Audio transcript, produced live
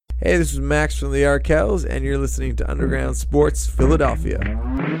Hey, this is Max from the Arkells, and you're listening to Underground Sports Philadelphia.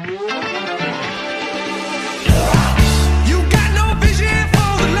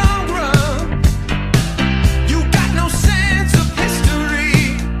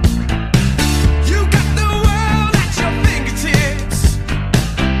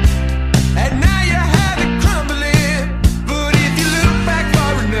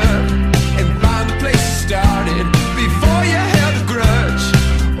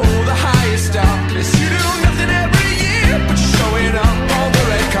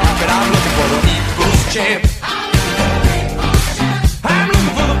 Champ. I'm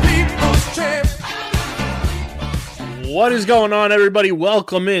looking for the people's champ. What is going on, everybody?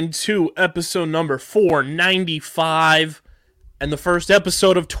 Welcome into episode number 495 and the first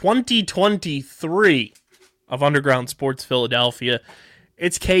episode of 2023 of Underground Sports Philadelphia.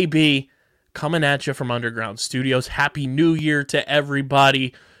 It's KB coming at you from Underground Studios. Happy New Year to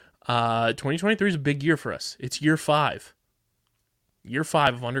everybody. 2023 is a big year for us. It's year 5. Year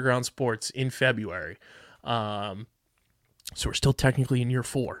 5 of Underground Sports in February. So we're still technically in year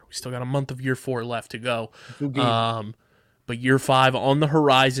 4. We still got a month of year 4 left to go. But year 5 on the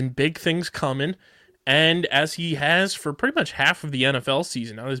horizon, big things coming. And as he has for pretty much half of the NFL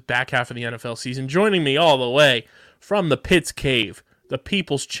season, now this back half of the NFL season, joining me all the way from the Pitts Cave, the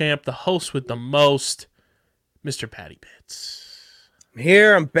people's champ, the host with the most, Mr. Patty Pitts. I'm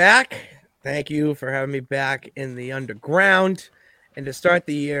here, I'm back. Thank you for having me back in the underground. And to start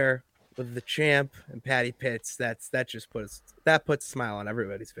the year with the champ and Patty Pitts, that puts a smile on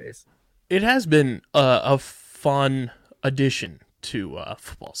everybody's face. It has been a fun addition to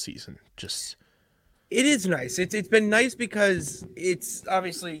football season. It is nice. It's been nice because it's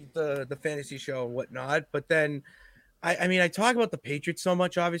obviously the fantasy show and whatnot. But then, I talk about the Patriots so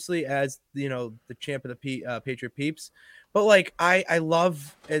much, obviously, as the champ of the Patriot peeps. But like I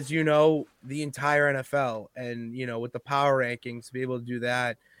love, as you know, the entire NFL, and with the power rankings, to be able to do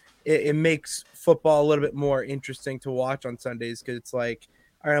that, it makes football a little bit more interesting to watch on Sundays, because it's like,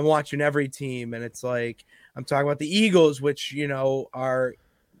 all right, I'm watching every team, and it's like I'm talking about the Eagles, which are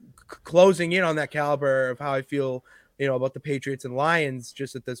closing in on that caliber of how I feel about the Patriots and Lions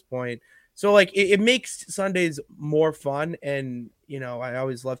just at this point. So like it makes Sundays more fun, and I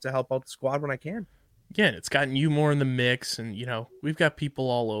always love to help out the squad when I can. Yeah, it's gotten you more in the mix, and we've got people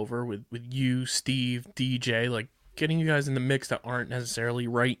all over with you, Steve, DJ, like getting you guys in the mix that aren't necessarily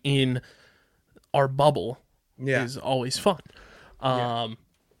right in our bubble is always fun.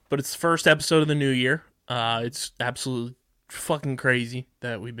 But it's the first episode of the new year. It's absolutely fucking crazy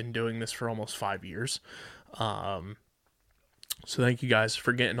that we've been doing this for almost 5 years. So thank you guys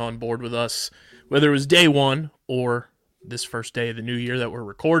for getting on board with us, whether it was day one or this first day of the new year that we're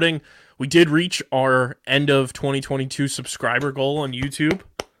recording. We did reach our end of 2022 subscriber goal on YouTube.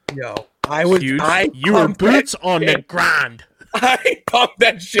 Yo, I was huge. You were boots on the grind. I pumped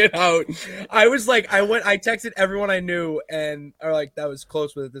that shit out. I was like, I texted everyone I knew, and that was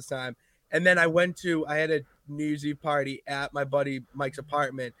close with it this time. And then I had a New Year's Eve party at my buddy Mike's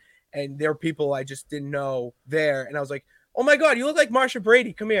apartment, and there were people I just didn't know there. And I was like, oh my God, you look like Marsha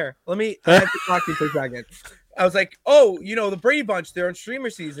Brady. Come here. I have to talk to you for a second. I was like, oh, the Brady Bunch, they're on streamer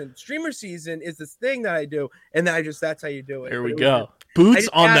season. Streamer season is this thing that I do. And then that's how you do it. Here we go. Boots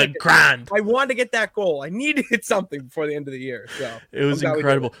on the grind. I wanted to get that goal. I needed something before the end of the year. So it was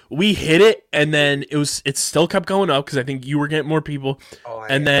incredible. We hit it, and then it still kept going up because I think you were getting more people.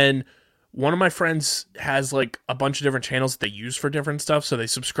 Then one of my friends has like a bunch of different channels that they use for different stuff. So they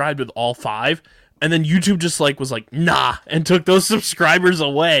subscribed with all 5. And then YouTube just was like, nah, and took those subscribers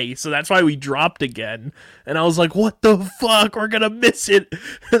away. So that's why we dropped again. And I was like, what the fuck? We're going to miss it.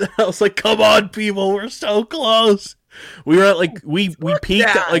 And I was like, come on, people. We're so close. We were at we peaked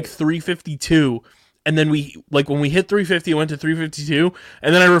at 352. And then when we hit 350, it went to 352.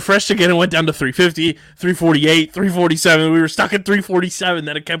 And then I refreshed again and went down to 350, 348, 347. We were stuck at 347.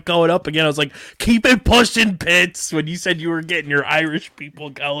 Then it kept going up again. I was like, keep it pushing, Pitts, when you said you were getting your Irish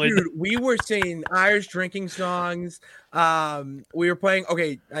people going. Dude, we were singing Irish drinking songs. We were playing.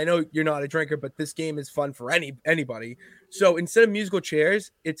 Okay, I know you're not a drinker, but this game is fun for anybody. So instead of musical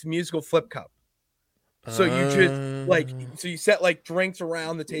chairs, it's musical flip cup. So you just you set drinks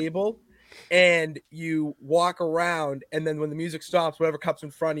around the table, and you walk around, and then when the music stops, whatever cup's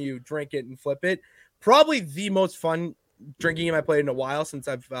in front of you, drink it and flip it. Probably the most fun drinking game I played in a while since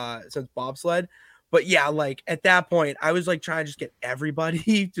bobsled. But yeah, like at that point, I was like trying to just get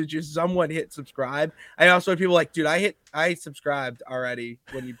everybody to just someone hit subscribe. I also had people like, dude, I subscribed already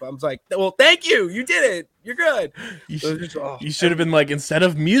when you. I was like, well, thank you, you did it, you're good. You, So it was just, you should have been like, instead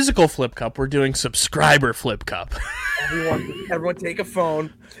of musical flip cup, we're doing subscriber flip cup. everyone take a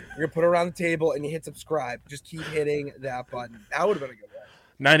phone. You're gonna put it around the table and you hit subscribe. Just keep hitting that button. That would have been a good one.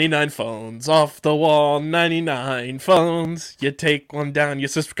 99 phones off the wall, 99 phones. You take one down, you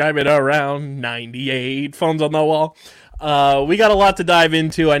subscribe it around, 98 phones on the wall. We got a lot to dive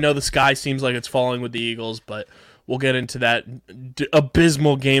into. I know the sky seems like it's falling with the Eagles, but we'll get into that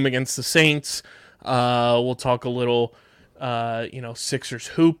abysmal game against the Saints. We'll talk a little, Sixers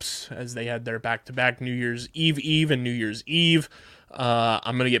hoops as they had their back-to-back New Year's Eve and New Year's Eve.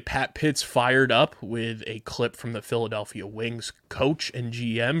 I'm going to get Pat Pitts fired up with a clip from the Philadelphia Wings coach and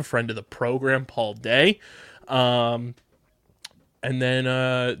GM, friend of the program, Paul Day. And then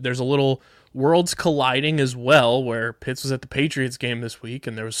there's a little worlds colliding as well, where Pitts was at the Patriots game this week,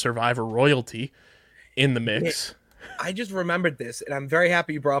 and there was Survivor royalty in the mix. I just remembered this, and I'm very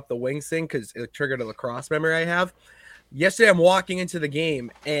happy you brought up the Wings thing because it triggered a lacrosse memory I have. Yesterday, I'm walking into the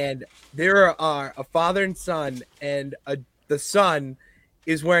game, and there are a father and son, and the son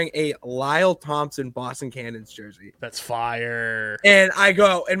is wearing a Lyle Thompson Boston Cannons jersey. That's fire. And I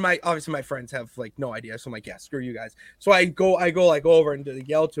go, and obviously my friends have like no idea. So I'm like, yeah, screw you guys. So I go like over and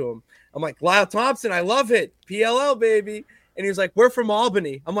yell to him. I'm like, Lyle Thompson, I love it. PLL, baby. And he's like, we're from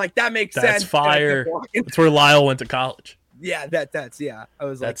Albany. I'm like, that makes sense. That's fire. That's where Lyle went to college. Yeah, that's yeah. I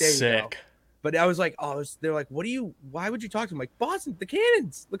was like, that's there you sick. go. But I was like, they're like, why would you talk to him? Like, Boston, the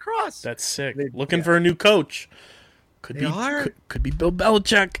Cannons, lacrosse. That's sick. Looking for a new coach. Could be Bill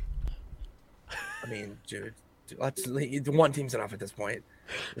Belichick. I mean, dude, one team's enough at this point,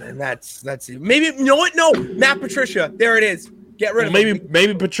 and that's it. Maybe you know what? No, Matt Patricia. There it is. Get rid of him.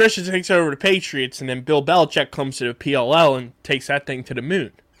 Maybe Patricia takes over the Patriots, and then Bill Belichick comes to the PLL and takes that thing to the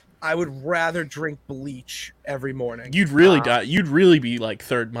moon. I would rather drink bleach every morning. You'd really die. You'd really be like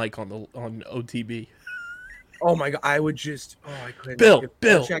third mic on OTB. Oh my god, I would just. Oh, I couldn't. Bill.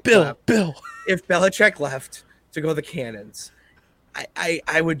 If Belichick left to go the Cannons,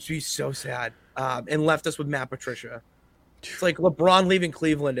 I would be so sad. And left us with Matt Patricia. It's like LeBron leaving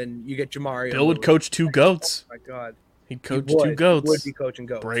Cleveland, and you get Jamari. Bill would coach two goats. Oh my god, he'd coach two goats. He would be coaching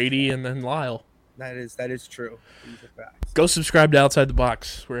goats. Brady and then Lyle. That is true. These are facts. Go subscribe to Outside the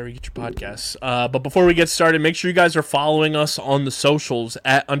Box wherever you get your podcasts. But before we get started, make sure you guys are following us on the socials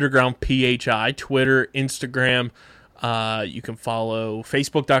at Underground PHI, Twitter, Instagram. You can follow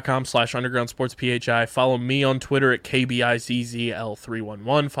Facebook.com/UndergroundSportsPHI. Follow me on Twitter at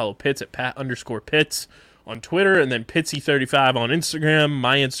KBIZZL311. Follow Pitts at Pat_Pitts on Twitter, and then Pitsy35 on Instagram.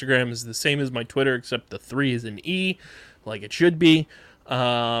 My Instagram is the same as my Twitter, except the 3 is an E, like it should be.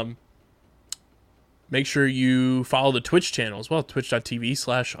 Make sure you follow the Twitch channel as well,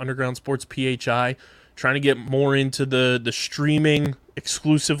 twitch.tv/UndergroundSportsPHI. Trying to get more into the streaming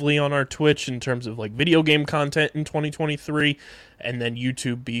exclusively on our Twitch in terms of like video game content in 2023, and then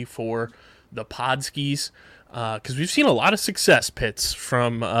YouTube be for the Podskis. Because we've seen a lot of success, Pitts,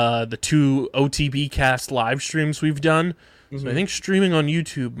 from the 2 OTB cast live streams we've done. Mm-hmm. So I think streaming on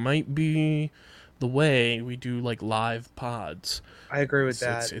YouTube might be the way we do like live pods. I agree with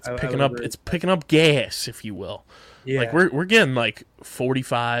that. It's picking up. It's picking up gas, if you will. Yeah. Like we're getting like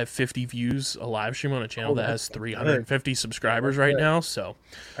 45, 50 views a live stream on a channel that has 350 subscribers right now. So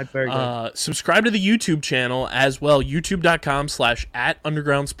that's very good. Subscribe to the YouTube channel as well.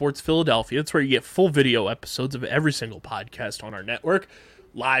 YouTube.com/@UndergroundSportsPhiladelphia. That's where you get full video episodes of every single podcast on our network.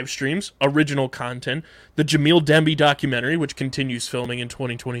 Live streams, original content. The Jamil Demby documentary, which continues filming in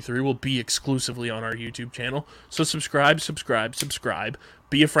 2023, will be exclusively on our YouTube channel. So subscribe.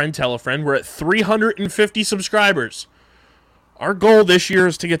 Be a friend, tell a friend. We're at 350 subscribers. Our goal this year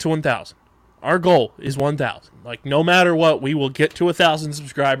is to get to 1,000. Our goal is 1,000. Like, no matter what, we will get to 1,000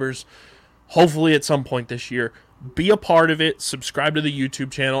 subscribers, hopefully at some point this year. Be a part of it. Subscribe to the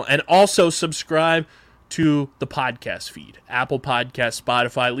YouTube channel. And also subscribe to the podcast feed, Apple Podcasts,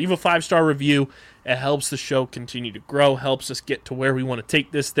 Spotify. Leave a 5-star review. It helps the show continue to grow, helps us get to where we want to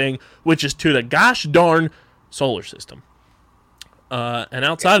take this thing, which is to the gosh darn solar system. And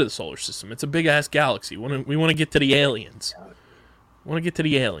outside of the solar system, it's a big-ass galaxy. We want to get to the aliens. You know?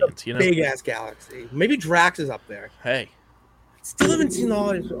 Big-ass galaxy. Maybe Drax is up there. Hey. Still haven't seen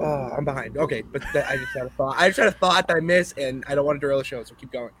all his... Oh, I'm behind. Okay, but I just had a thought. I just had a thought that I missed, and I don't want to derail the show, so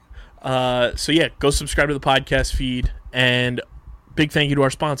keep going. So yeah, go subscribe to the podcast feed, and big thank you to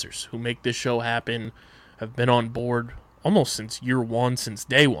our sponsors who make this show happen, have been on board almost since year one, since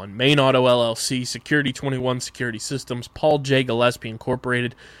day one. Main Auto LLC, Security 21 Security Systems, Paul J. Gillespie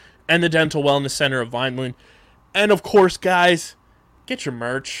Incorporated, and the Dental Wellness Center of Vineland. And of course, guys, get your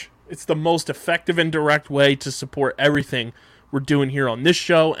merch. It's the most effective and direct way to support everything we're doing here on this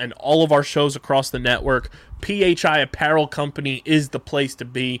show and all of our shows across the network. PHI Apparel Company is the place to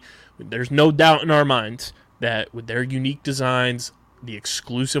be. There's no doubt in our minds that with their unique designs, the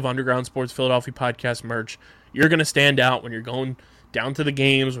exclusive Underground Sports Philadelphia podcast merch, you're going to stand out when you're going down to the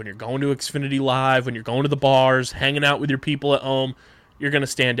games, when you're going to Xfinity Live, when you're going to the bars, hanging out with your people at home. You're going to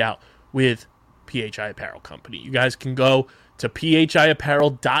stand out with PHI Apparel Company. You guys can go to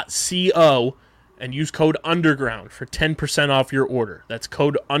phiapparel.co and use code UNDERGROUND for 10% off your order. That's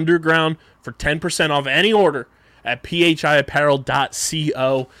code UNDERGROUND for 10% off any order at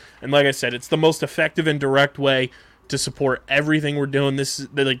phiapparel.co. And like I said, it's the most effective and direct way to support everything we're doing. This is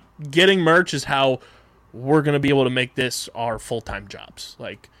like getting merch is how we're going to be able to make this our full-time jobs.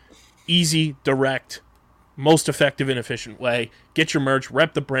 Like easy, direct, most effective and efficient way. Get your merch,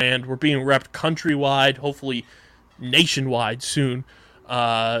 rep the brand. We're being repped countrywide, hopefully nationwide soon.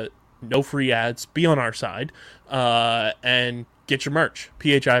 No free ads. Be on our side. And get your merch.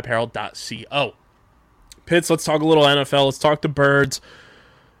 phiapparel.co. Pitts, let's talk a little NFL. Let's talk the Birds.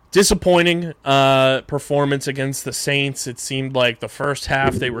 Disappointing performance against the Saints. It seemed like the first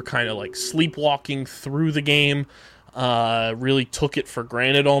half they were kind of like sleepwalking through the game. Really took it for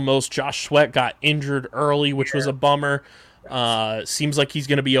granted almost. Josh Sweat got injured early, which was a bummer. Seems like he's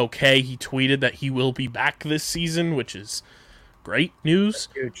going to be okay. He tweeted that he will be back this season, which is great news.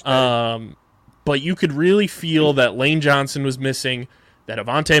 But you could really feel that Lane Johnson was missing, that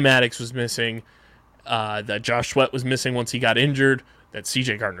Avonte Maddox was missing, that Josh Sweat was missing once he got injured, that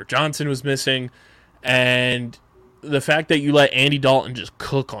CJ Gardner-Johnson was missing, and the fact that you let Andy Dalton just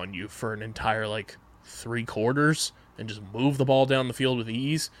cook on you for an entire, 3 quarters and just move the ball down the field with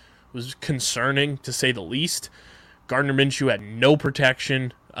ease was concerning, to say the least. Gardner Minshew had no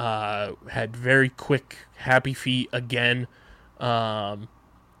protection, had very quick, happy feet again.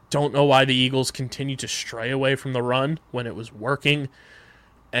 Don't know why the Eagles continue to stray away from the run when it was working,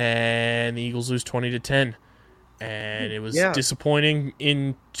 and the Eagles lose 20-10. And it was disappointing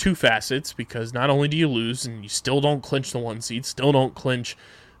in 2 facets, because not only do you lose and you still don't clinch the 1 seed, still don't clinch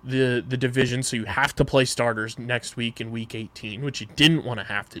the division, so you have to play starters next week in Week 18, which you didn't want to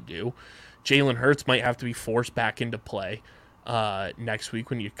have to do. Jalen Hurts might have to be forced back into play next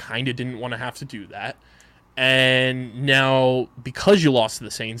week when you kind of didn't want to have to do that. And now, because you lost to the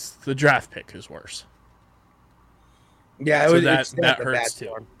Saints, the draft pick is worse. Yeah, so that hurts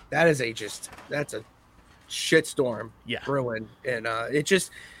too. That's a shitstorm brewing, and it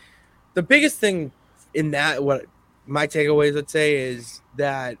just, the biggest thing in that, what my takeaways would say, is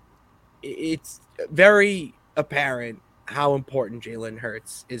that it's very apparent how important Jalen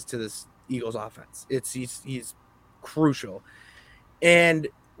Hurts is to this Eagles offense. He's crucial, and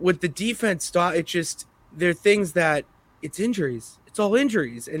with the defense, there are things that it's injuries. It's all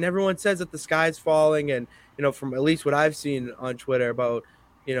injuries, and everyone says that the sky's falling, and from at least what I've seen on Twitter about,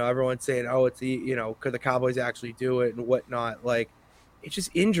 everyone's saying, oh, it's could the Cowboys actually do it and whatnot. It's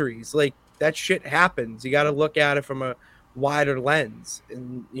just injuries. That shit happens. You got to look at it from a wider lens.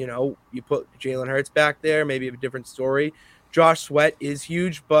 And, you put Jalen Hurts back there, maybe a different story. Josh Sweat is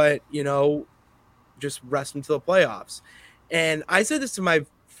huge, but, just rest him to the playoffs. And I said this to my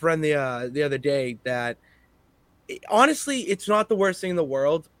friend the other day, that honestly, it's not the worst thing in the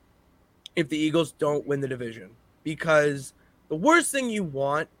world if the Eagles don't win the division, because the worst thing you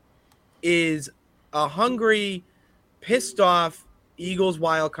want is a hungry, pissed off Eagles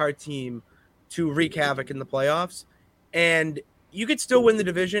wildcard team to wreak havoc in the playoffs. And you could still win the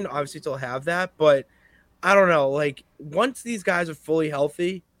division, obviously still have that, but I don't know, once these guys are fully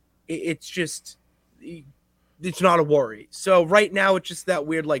healthy, it's not a worry. So right now it's just that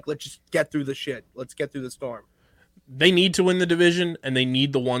weird, let's just get through the shit. Let's get through the storm. They need to win the division, and they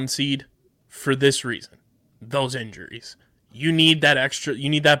need the 1 seed for this reason. Those injuries. You need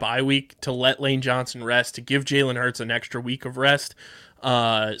that bye week to let Lane Johnson rest, to give Jalen Hurts an extra week of rest,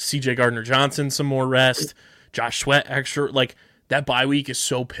 CJ Gardner-Johnson some more rest, Josh Sweat extra. That bye week is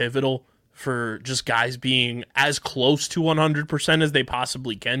so pivotal for just guys being as close to 100% as they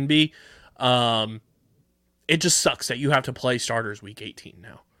possibly can be. It just sucks that you have to play starters Week 18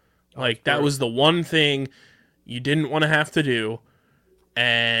 now. That was the one thing you didn't want to have to do.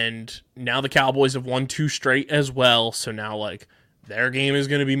 And now the Cowboys have won 2 straight as well. So now, their game is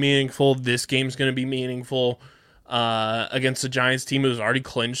going to be meaningful. This game's going to be meaningful against the Giants team who's already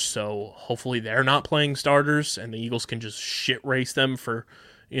clinched. So hopefully they're not playing starters and the Eagles can just shit race them for,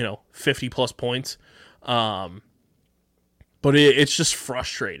 50-plus points. But it's just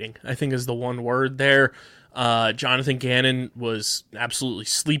frustrating, I think, is the one word there. Jonathan Gannon was absolutely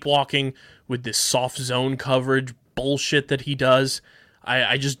sleepwalking with this soft zone coverage bullshit that he does.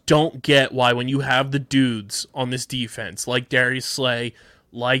 I just don't get why when you have the dudes on this defense, like Darius Slay,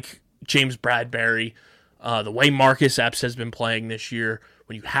 like James Bradbury, the way Marcus Epps has been playing this year,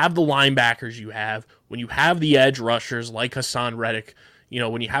 when you have the linebackers you have, when you have the edge rushers like Hassan Reddick,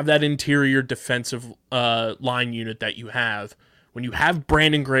 when you have that interior defensive line unit that you have, when you have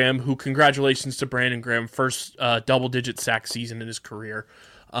Brandon Graham, who, congratulations to Brandon Graham, first double-digit sack season in his career.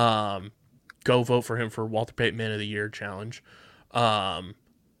 Go vote for him for Walter Payton Man of the Year challenge. Jonathan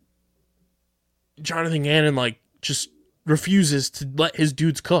Gannon, just refuses to let his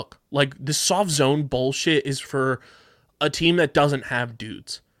dudes cook. This soft zone bullshit is for a team that doesn't have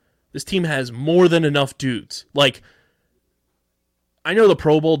dudes. This team has more than enough dudes. I know the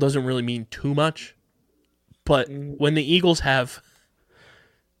Pro Bowl doesn't really mean too much, but when the Eagles have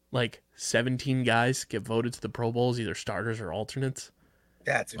 17 guys get voted to the Pro Bowls, either starters or alternates,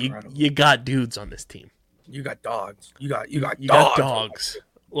 that's incredible. You got dudes on this team. You got dogs. You got dogs.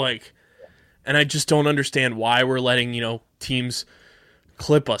 And I just don't understand why we're letting, teams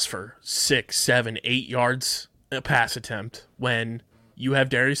clip us for 6, 7, 8 yards a pass attempt when you have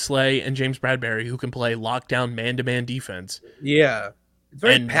Darius Slay and James Bradbury who can play lockdown man-to-man defense. Yeah.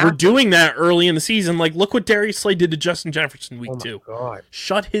 We're doing that early in the season. Look what Darius Slay did to Justin Jefferson week 2. God.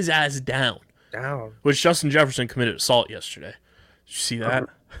 Shut his ass down. Which Justin Jefferson committed assault yesterday. Did you see that?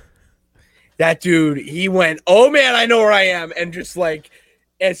 That dude, he went, oh man, I know where I am. And just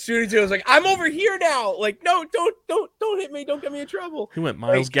as soon as he was I'm over here now. No, don't hit me. Don't get me in trouble. He went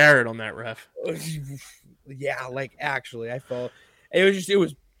Myles Garrett on that ref. Yeah, actually, I felt it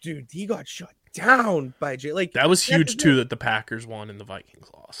was, dude, he got shut down by Jay. That was huge too that the Packers won and the Vikings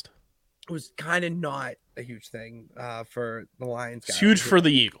lost. It was kind of not a huge thing for the Lions guys. It's huge for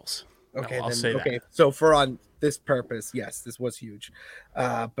the Eagles. Okay, I'll say that. Okay, so for on this purpose, yes, this was huge.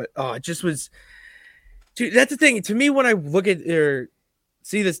 But it just was, dude, that's the thing. To me, when I look at or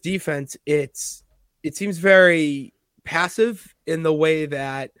see this defense, it seems very passive in the way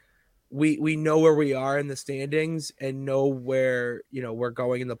that we know where we are in the standings and know where we're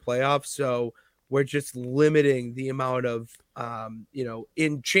going in the playoffs. So we're just limiting the amount of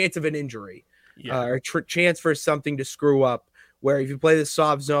in chance of an injury or chance for something to screw up. Where if you play the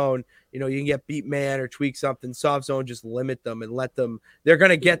soft zone, you can get beat man or tweak something. Soft zone, just limit them and let them. They're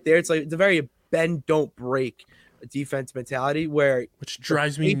gonna get there. It's a very bend don't break defense mentality which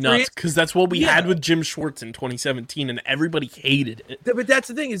drives me nuts because that's what we had with Jim Schwartz in 2017 and everybody hated it. But that's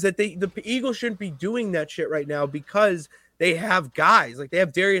the thing is that the Eagles shouldn't be doing that shit right now because they have guys they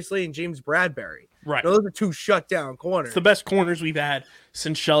have Darius Slay and James Bradbury. Right, those are 2 shutdown corners. It's the best corners we've had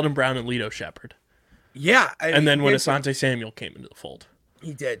since Sheldon Brown and Lito Shepherd. Yeah, and then when Asante Samuel came into the fold,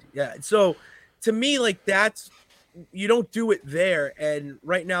 he did. Yeah, so to me, that's you don't do it there, and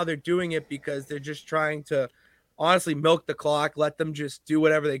right now they're doing it because they're just trying to honestly milk the clock, let them just do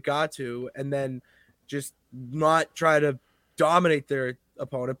whatever they got to, and then just not try to dominate their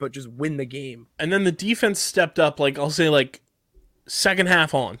opponent, but just win the game. And then the defense stepped up, I'll say second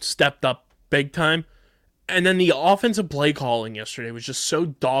half on, stepped up big time. And then the offensive play calling yesterday was just so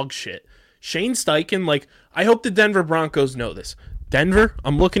dog shit. Shane Steichen, I hope the Denver Broncos know this. Denver,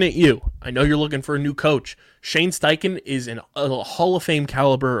 I'm looking at you. I know you're looking for a new coach. Shane Steichen is a Hall of Fame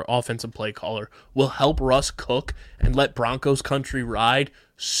caliber offensive play caller. Will help Russ cook and let Broncos country ride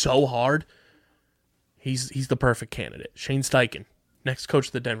so hard. He's the perfect candidate. Shane Steichen, next coach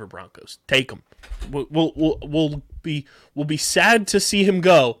of the Denver Broncos. Take him. We'll be sad to see him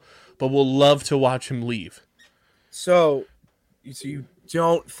go, but we'll love to watch him leave. So you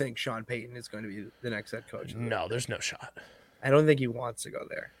don't think Sean Payton is going to be the next head coach? No, there's no shot. I don't think he wants to go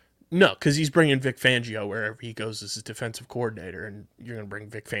there. No, because he's bringing Vic Fangio wherever he goes as his defensive coordinator, and you're going to bring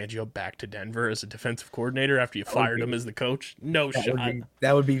Vic Fangio back to Denver as a defensive coordinator after you fired him as the coach? No shot.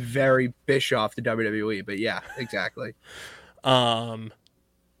 That would be very Bischoff to WWE, but yeah, exactly. The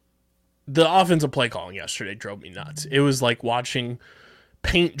offensive play calling yesterday drove me nuts. It was like watching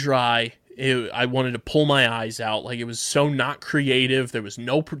paint dry. I wanted to pull my eyes out. It was so not creative. There was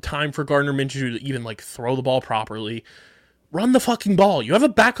no time for Gardner Minshew to even throw the ball properly. Run the fucking ball. You have a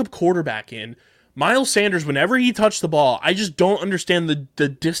backup quarterback in. Miles Sanders, whenever he touched the ball, I just don't understand the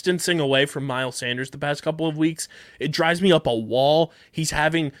distancing away from Miles Sanders the past couple of weeks. It drives me up a wall. He's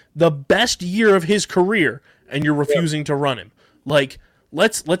having the best year of his career, and you're refusing to run him.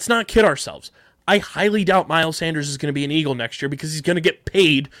 Let's not kid ourselves. I highly doubt Miles Sanders is going to be an Eagle next year because he's going to get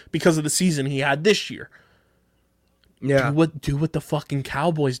paid because of the season he had this year. Yeah. Do what the fucking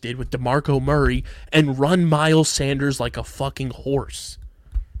Cowboys did with DeMarco Murray and run Miles Sanders like a fucking horse.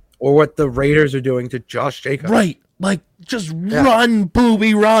 or what the Raiders are doing to Josh Jacobs. Right. Like, just run,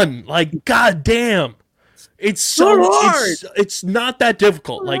 booby, run. Like, goddamn. It's so hard. It's not that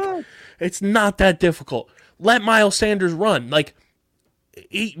difficult. Like, it's not that difficult. Let Miles Sanders run. Like,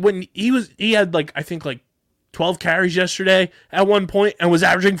 he had like, I think like 12 carries yesterday at one point and was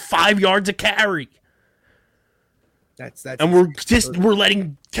averaging 5 yards a carry. That's And we're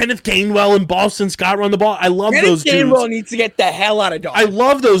letting Kenneth Gainwell and Boston Scott run the ball. I love those dudes. Gainwell needs to get the hell out of Dodge. I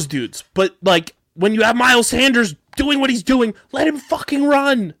love those dudes. But like, when you have Miles Sanders doing what he's doing, let him fucking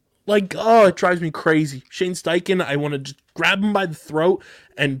run. Like, oh, it drives me crazy. Shane Steichen, I want to just grab him by the throat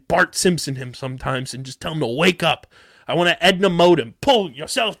and Bart Simpson him sometimes and just tell him to wake up. I want to Edna Mode him. Pull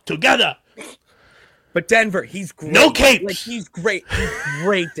yourself together. But Denver, he's great. No capes. Like, he's great. He's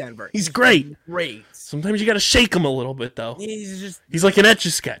great, Denver. He's great. Great. Sometimes you got to shake him a little bit, though. He's like an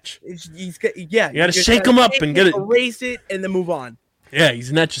Etch-a-Sketch. You gotta shake him up and get it. Erase it and then move on. Yeah, he's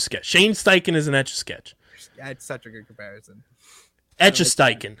an Etch-a-Sketch. Shane Steichen is an Etch-a-Sketch. That's such a good comparison.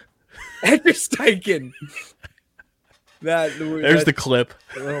 Etch-a-Steichen. Etch-a-Steichen. There's the clip.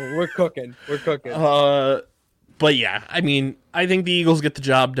 We're cooking. But yeah, I mean, I think the Eagles get the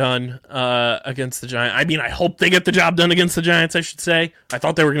job done against the Giants. I mean, I hope they get the job done against the Giants, I should say. I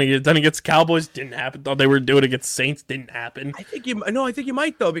thought they were going to get it done against the Cowboys. Didn't happen. Thought they were doing it against the Saints. Didn't happen. I think you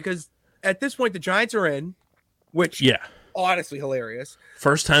might, though, because at this point, the Giants are in, which, honestly, hilarious.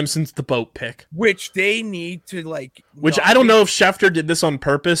 First time since the boat pick. Which they need to, like... Which I don't know if Schefter did this on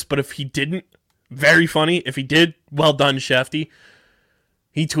purpose, but if he didn't, very funny. If he did, well done, Shefty.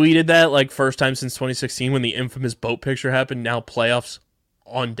 He tweeted that, like, first time since 2016 when the infamous boat picture happened. Now playoffs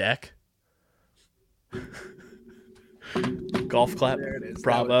on deck. Golf clap. There it is.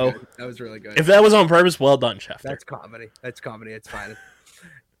 Bravo. That was really good. If that was on purpose, well done, Schefter. That's comedy. It's fine.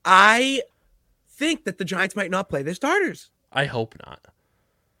 I think that the Giants might not play their starters. I hope not.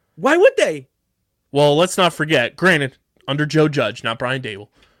 Why would they? Well, let's not forget, granted, under Joe Judge, not Brian Dable,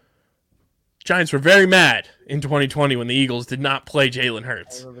 Giants were very mad in 2020 when the Eagles did not play Jalen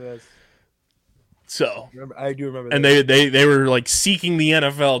Hurts. I remember this. So, I do remember and this. they were like seeking the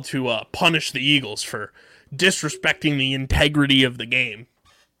NFL to punish the Eagles for disrespecting the integrity of the game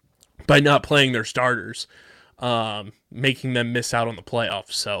by not playing their starters, making them miss out on the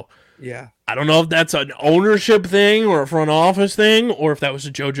playoffs. So, yeah, I don't know if that's an ownership thing or a front office thing or if that was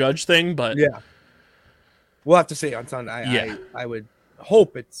a Joe Judge thing, but yeah, we'll have to see on Sunday. I would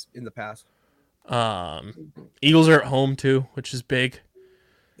hope it's in the past. Eagles are at home too, which is big.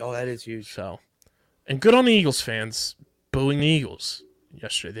 Oh, that is huge. So, and good on the Eagles fans booing the Eagles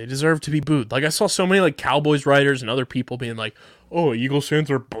yesterday. They deserve to be booed. Like, I saw so many like Cowboys writers and other people being like, "Oh, Eagles fans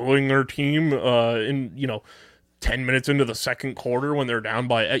are booing their team in 10 minutes into the second quarter when they're down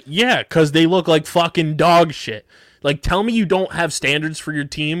by because they look like fucking dog shit." Like, tell me you don't have standards for your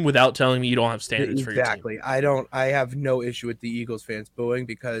team without telling me you don't have standards for your team. Exactly. I have no issue with the Eagles fans booing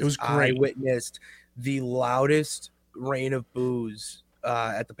because I witnessed the loudest rain of boos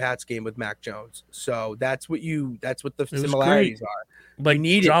at the Pats game with Mac Jones. So that's what the similarities are. Like, you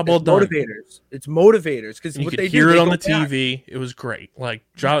need job it. well done. Motivators. It's motivators because you what could they hear do, it they on go the back. TV. It was great. Like,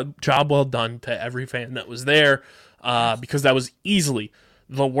 job well done to every fan that was there because that was easily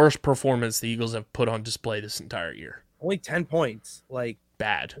the worst performance the Eagles have put on display this entire year. Only 10 points. Like,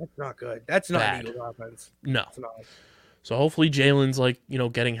 bad. That's not good. That's not Bad. an Eagles offense. No. It's not. So hopefully Jalen's like,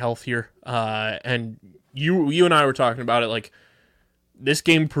 getting healthier. And you and I were talking about it. Like, this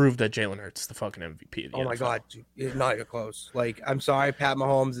game proved that Jalen Hurts is the fucking MVP of the NFL. Oh my God, it's not even close. Like, I'm sorry, Pat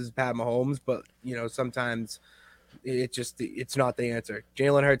Mahomes is Pat Mahomes, but sometimes it's not the answer.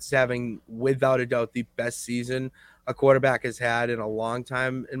 Jalen Hurts is having, without a doubt, the best season a quarterback has had in a long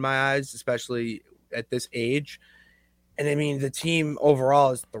time in my eyes, especially at this age. And I mean, the team overall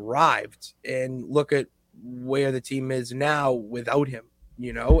has thrived. And look at where the team is now without him.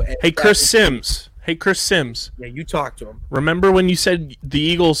 And Hey, Chris Sims. Yeah, you talk to him. Remember when you said the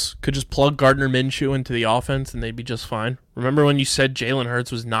Eagles could just plug Gardner Minshew into the offense and they'd be just fine? Remember when you said Jalen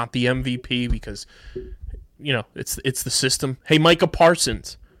Hurts was not the MVP because, it's the system? Hey, Micah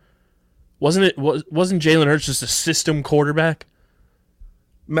Parsons. Wasn't Jalen Hurts just a system quarterback?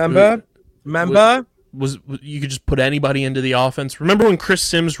 Remember? Was you could just put anybody into the offense? Remember when Chris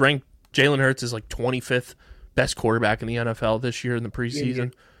Sims ranked Jalen Hurts as like 25th best quarterback in the NFL this year in the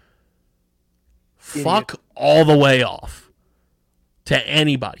preseason? Fuck all the way off to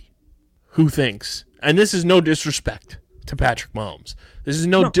anybody who thinks, and this is no disrespect to Patrick Mahomes. This is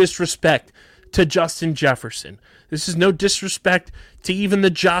no disrespect to Justin Jefferson. This is no disrespect to even the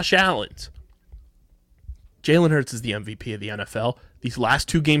Josh Allens. Jalen Hurts is the MVP of the NFL. These last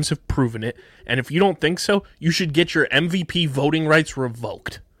two games have proven it. And if you don't think so, you should get your MVP voting rights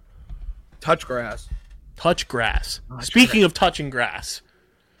revoked. Touch grass. Touch grass. Speaking of touching grass,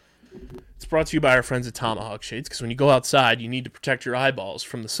 it's brought to you by our friends at Tomahawk Shades, because when you go outside, you need to protect your eyeballs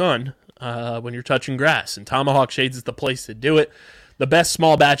from the sun when you're touching grass, and Tomahawk Shades is the place to do it. The best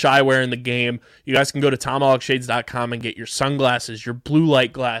small batch eyewear in the game. You guys can go to tomahawkshades.com and get your sunglasses, your blue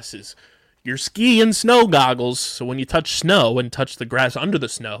light glasses, your ski and snow goggles, so when you touch snow and touch the grass under the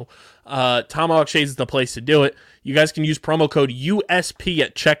snow, Tomahawk Shades is the place to do it. You guys can use promo code USP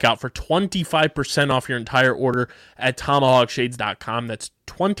at checkout for 25% off your entire order at tomahawkshades.com. That's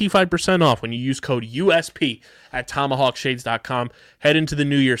 25% off when you use code USP at tomahawkshades.com. Head into the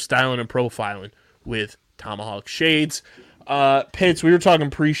new year styling and profiling with Tomahawk Shades. Pitts, we were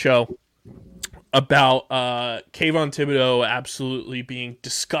talking pre-show about Kayvon Thibodeau absolutely being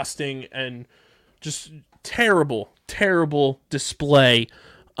disgusting and just terrible display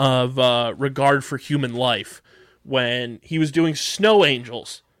of regard for human life when he was doing snow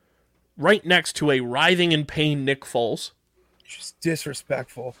angels right next to a writhing in pain Nick Foles. Just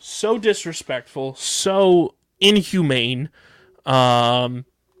disrespectful. So disrespectful, so inhumane. I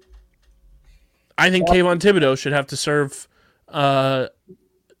think Kayvon Thibodeau should have to serve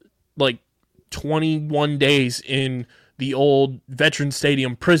like 21 days in the old Veterans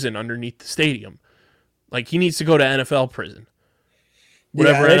Stadium prison underneath the stadium. Like, he needs to go to NFL prison.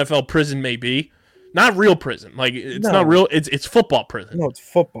 Whatever NFL prison may be. Not real prison. Like, it's not real. It's football prison. No, it's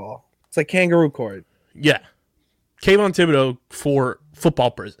football. It's like kangaroo court. Yeah. Kayvon Thibodeau for football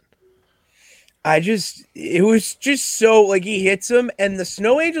prison. It was just so, like, he hits him, and the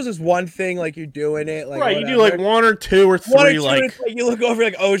Snow Angels is one thing, like, you're doing it. Like, right, whatever. you do, like, one or two or three, like you look over,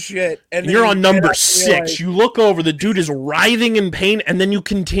 like, oh, shit. And you're on number 6. You look over, the dude is writhing in pain, and then you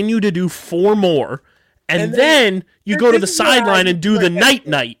continue to do 4 more, and then you go to the sideline and do the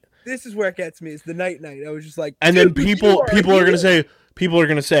night-night. This is where it gets me, is the night-night. I was just like, and then people are going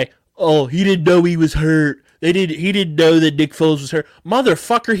to say, oh, he didn't know he was hurt. He didn't know that Nick Foles was hurt.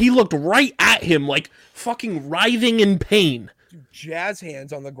 Motherfucker, he looked right at him like fucking writhing in pain. Jazz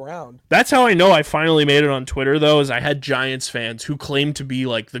hands on the ground. That's how I know I finally made it on Twitter, though, is I had Giants fans who claimed to be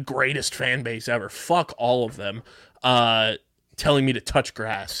like the greatest fan base ever. Fuck all of them. Telling me to touch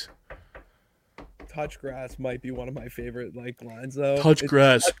grass. Touch grass might be one of my favorite like lines, though. Touch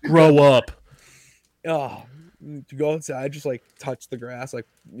grass. Grow up. Oh, to go outside, just like touch the grass, like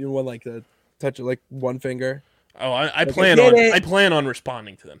you know, like the touch it like one finger. Oh, I plan on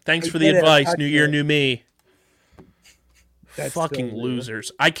responding to them. Thanks for the advice. New year, new me. That's fucking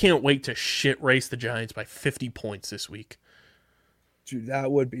losers. I can't wait to shit race the Giants by 50 points this week. Dude, that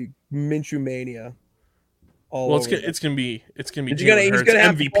would be Minshew mania. It's gonna be Jalen Hurts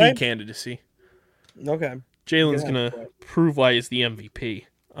have MVP candidacy. Okay. Jalen's gonna prove why he's the MVP.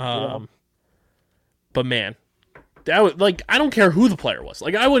 But man, that was, like, I don't care who the player was.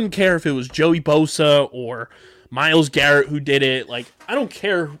 Like, I wouldn't care if it was Joey Bosa or Myles Garrett who did it. Like, I don't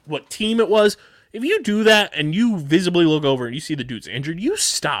care what team it was. If you do that and you visibly look over and you see the dude's injured, you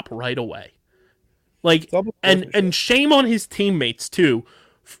stop right away. Like, and shame on his teammates too,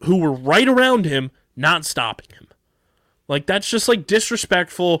 who were right around him, not stopping him. Like, that's just like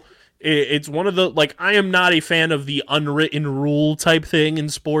disrespectful. It's one of the, like, I am not a fan of the unwritten rule type thing in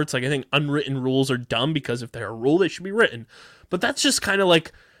sports. Like, I think unwritten rules are dumb because if they're a rule, they should be written. But that's just kind of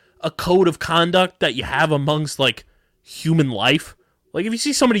like a code of conduct that you have amongst, like, human life. Like, if you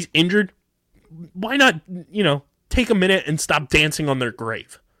see somebody's injured, why not, take a minute and stop dancing on their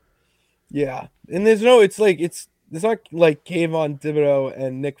grave? Yeah. And it's not like Kayvon Thibodeau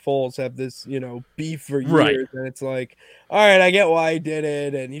and Nick Foles have this, beef for years. Right. And it's like, all right, I get why he did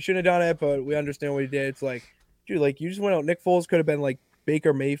it, and he shouldn't have done it, but we understand what he did. It's like, dude, like, you just went out. Nick Foles could have been like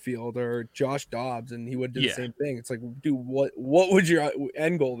Baker Mayfield or Josh Dobbs, and he would do the same thing. It's like, dude, what was your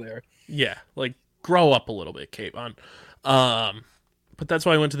end goal there? Yeah, like, grow up a little bit, Kayvon. But that's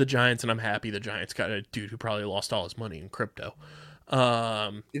why I went to the Giants, and I'm happy the Giants got a dude who probably lost all his money in crypto.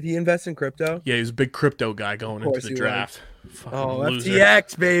 Did he invest in crypto? Yeah, he was a big crypto guy going into the draft. Oh, loser.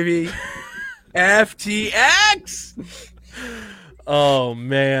 FTX, baby. FTX. Oh,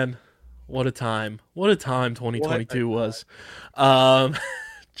 man. What a time. What a time 2022 was.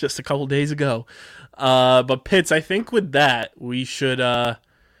 Just a couple days ago. But Pitts, I think with that, we should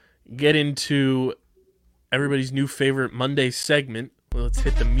get into everybody's new favorite Monday segment. Let's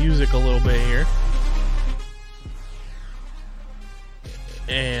hit the music a little bit here.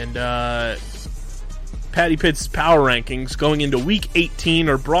 And Patty Pitt's Power Rankings going into Week 18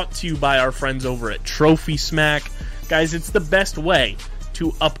 are brought to you by our friends over at Trophy Smack. Guys, it's the best way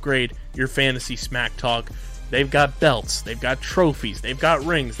to upgrade your fantasy smack talk. They've got belts, they've got trophies, they've got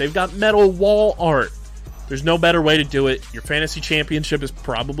rings, they've got metal wall art. There's no better way to do it. Your fantasy championship is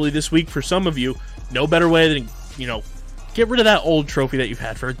probably this week for some of you. No better way than, get rid of that old trophy that you've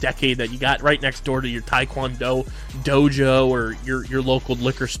had for a decade that you got right next door to your Taekwondo dojo or your local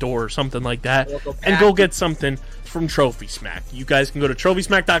liquor store or something like that, and go get something from Trophy Smack. You guys can go to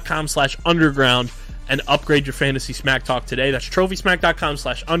trophysmack.com/underground and upgrade your fantasy smack talk today. That's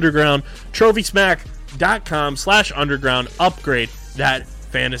trophysmack.com/underground. trophysmack.com/underground. Upgrade that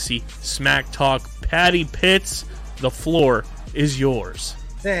fantasy smack talk. Patty Pitts, the floor is yours.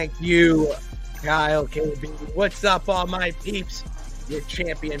 Thank you, Kyle KB. What's up, all my peeps? Your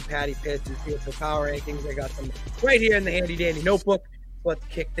champion, Patty Pitts, is here for Power Rankings. I got them right here in the handy-dandy notebook. Let's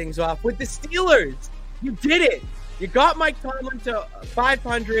kick things off with the Steelers. You did it. You got Mike Tomlin to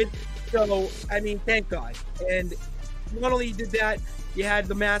 500. So, thank God. And not only you did that, you had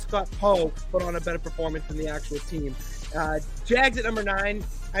the mascot Poe put on a better performance than the actual team. Jags at number 9.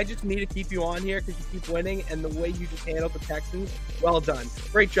 I just need to keep you on here because you keep winning, and the way you just handled the Texans, well done.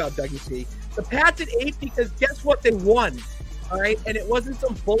 Great job, Dougie T. The Pats at 8 because guess what? They won. All right, and it wasn't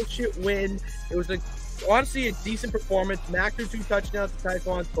some bullshit win. It was honestly a decent performance. Mac threw 2 touchdowns to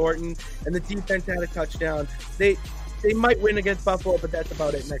Tyquan Thornton, and the defense had a touchdown. They might win against Buffalo, but that's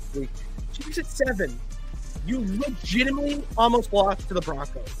about it next week. Chiefs at 7. You legitimately almost lost to the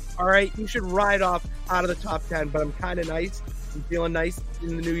Broncos. All right, you should ride off out of the top 10, but I'm kind of nice. I'm feeling nice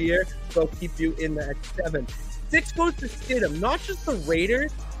in the new year, so I'll keep you in the 7. 6 goes to Stidham, not just the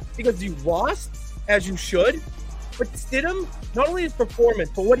Raiders, because you lost, as you should, but Stidham, not only his performance,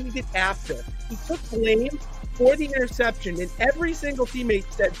 but what he did after. He took blame for the interception, and every single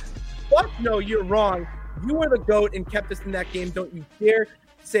teammate said, fuck no, you're wrong. You were the GOAT and kept us in that game. Don't you dare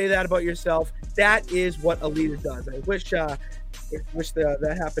say that about yourself. That is what a leader does. I wish that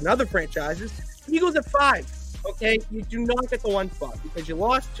happened to other franchises. Eagles at 5. Okay, you do not get the 1 spot because you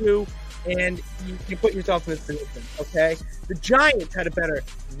lost 2 and you put yourself in this position. Okay, the Giants had a better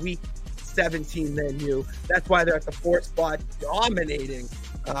week 17 than you. That's why they're at the 4th spot, dominating.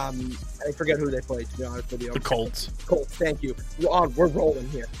 I forget who they played, to be honest with you. The Colts. Colts, thank you. We're rolling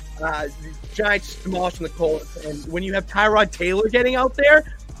here. The Giants demolishing the Colts, and when you have Tyrod Taylor getting out there,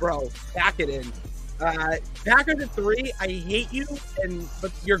 bro, pack it in. Packers at 3. I hate you,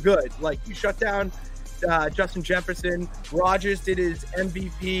 but you're good. Like, you shut down Justin Jefferson. Rodgers did his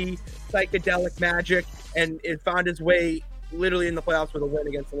MVP psychedelic magic, and it found his way literally in the playoffs with a win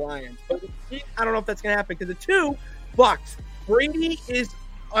against the Lions. But I don't know if that's going to happen because the 2, Bucks. Brady is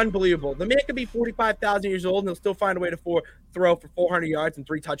unbelievable. The man could be 45,000 years old and he'll still find a way to throw for 400 yards and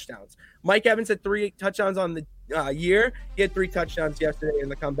 3 touchdowns. Mike Evans had 3 touchdowns on the year. He had 3 touchdowns yesterday in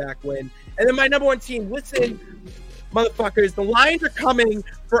the comeback win. And then my number 1 team, listen, motherfuckers, the Lions are coming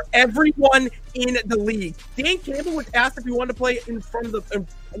for everyone in the league. Dan Campbell was asked if he wanted to play in front of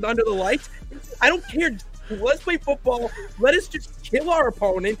under the lights. I don't care. Let's play football. Let us just kill our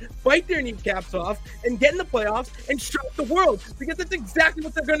opponent, bite their kneecaps off, and get in the playoffs and shock the world. Because that's exactly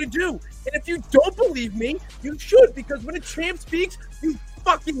what they're going to do. And if you don't believe me, you should. Because when a champ speaks, you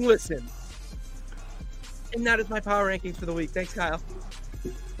fucking listen. And that is my power rankings for the week. Thanks, Kyle.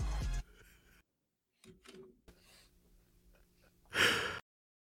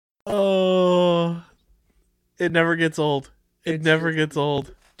 Oh, it never gets old. It never gets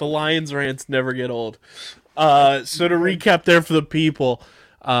old. The Lions rants never get old. So to recap there for the people,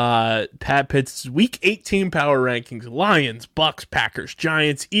 Pat Pitts' Week 18 power rankings: Lions, Bucks, Packers,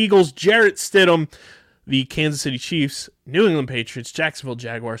 Giants, Eagles, Jarrett Stidham, the Kansas City Chiefs, New England Patriots, Jacksonville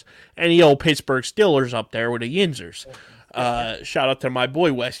Jaguars, and the old Pittsburgh Steelers up there with the Yinzers. Shout out to my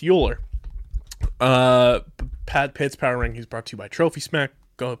boy Wes Euler. Pat Pitts power rankings brought to you by Trophy Smack.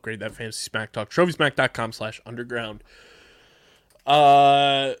 Go upgrade that fantasy smack talk. TrophySmack.com/underground.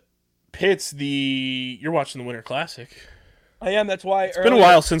 Pitts, you're watching the Winter Classic. I am. That's why it's been a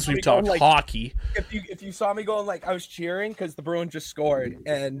while since we've talked hockey. If you saw me going I was cheering because the Bruins just scored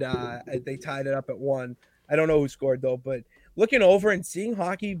and they tied it up at 1. I don't know who scored though, but looking over and seeing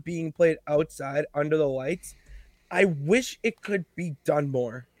hockey being played outside under the lights, I wish it could be done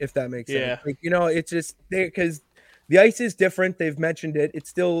more. If that makes sense. It's just because the ice is different. They've mentioned it. It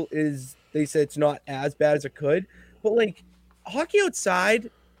still is. They said it's not as bad as it could, but hockey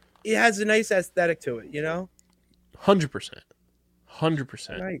outside, it has a nice aesthetic to it, 100%.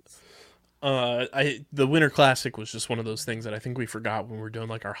 Right. The Winter Classic was just one of those things that I think we forgot when we were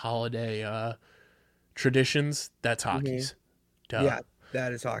doing our holiday traditions. That's hockey's. Mm-hmm. Yeah,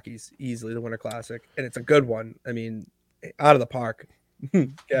 that is hockey's easily the Winter Classic, and it's a good one. Out of the park.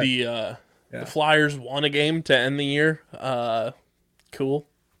 Yeah. The Flyers won a game to end the year. Cool.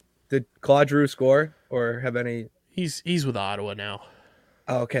 Did Claude Giroux score or have any? He's with Ottawa now.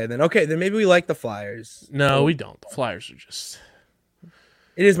 Okay, then maybe we like the Flyers. No, we don't. The Flyers are just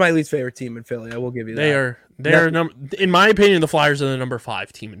It is my least favorite team in Philly. I will give you that. they're in my opinion, the Flyers are the number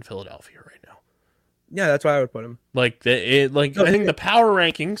 5 team in Philadelphia right now. Yeah, that's why I would put them. Like I think the power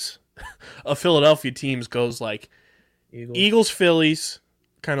rankings of Philadelphia teams goes like Eagles, Phillies,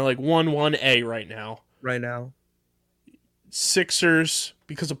 kind of like 1-1A right now. Right now. Sixers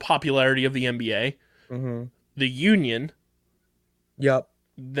because of popularity of the NBA. Mm-hmm. The Union, Yep.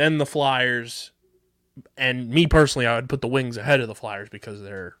 then the Flyers, and me personally, I would put the Wings ahead of the Flyers because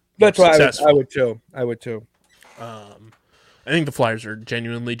they're That's why successful. I would too. I would too. I think the Flyers are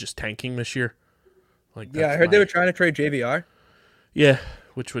genuinely just tanking this year. Like, Yeah, I that's heard they were trying to trade JVR. Yeah,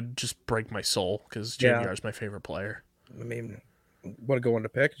 which would just break my soul because Yeah. JVR is my favorite player. I mean, what a good one to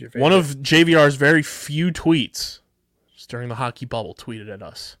pick. Your One favorite. of JVR's very few tweets just during the hockey bubble tweeted at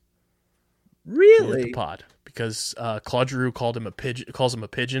us. Tweeted at Really? the pod because Claude Giroux calls him a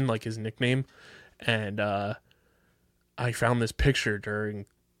pigeon, like his nickname, and I found this picture during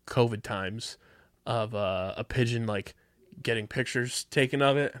COVID times of a pigeon like getting pictures taken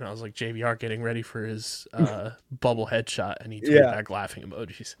of it, and I was like, JVR getting ready for his bubble headshot, and he tweeted back laughing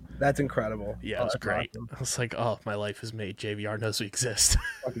emojis. That's incredible. Yeah, Oh, it was that's great. awesome. I was like, oh, my life is made. JVR knows we exist.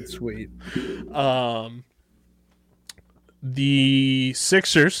 Fucking sweet. The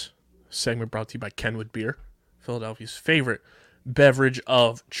Sixers segment brought to you by Kenwood Beer, Philadelphia's favorite beverage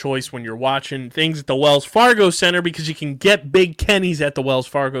of choice when you're watching things at the Wells Fargo Center, because you can get Big Kenny's at the Wells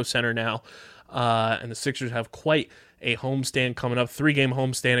Fargo Center now. And the Sixers have quite a homestand coming up, 3-game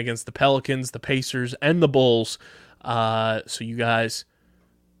homestand against the Pelicans, the Pacers, and the Bulls. So you guys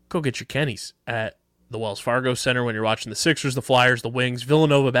go get your Kenny's at the Wells Fargo Center when you're watching the Sixers, the Flyers, the Wings,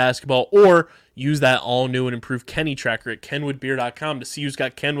 Villanova basketball, or use that all-new and improved Kenny tracker at kenwoodbeer.com to see who's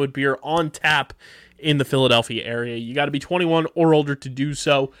got Kenwood beer on tap in the Philadelphia area. You got to be 21 or older to do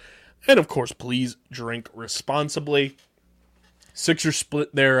so. And, of course, please drink responsibly. Sixers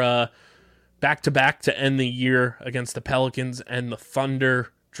split their back-to-back to end the year against the Pelicans, and the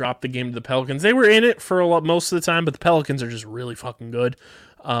Thunder dropped the game to the Pelicans. They were in it for most of the time, but the Pelicans are just really fucking good.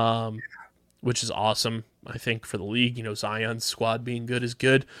 Which is awesome, I think, for the league. You know, Zion's squad being good is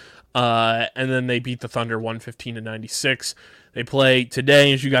good. And then they beat the Thunder 115-96. They play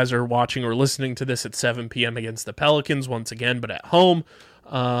today, as you guys are watching or listening to this, at 7 p.m. against the Pelicans once again, but at home.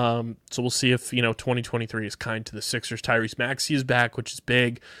 So we'll see if, 2023 is kind to the Sixers. Tyrese Maxey is back, which is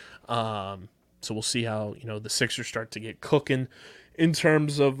big. So we'll see how, the Sixers start to get cooking in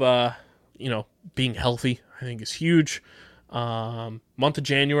terms of, being healthy. I think is huge. Month of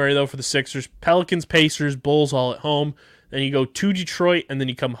January, though, for the Sixers, Pelicans, Pacers, Bulls all at home. Then you go to Detroit, and then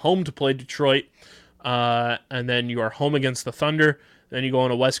you come home to play Detroit. And then you are home against the Thunder. Then you go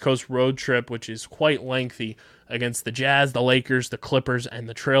on a West Coast road trip, which is quite lengthy, against the Jazz, the Lakers, the Clippers, and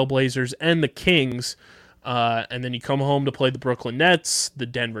the Trailblazers, and the Kings. And then you come home to play the Brooklyn Nets, the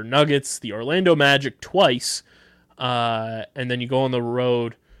Denver Nuggets, the Orlando Magic twice. And then you go on the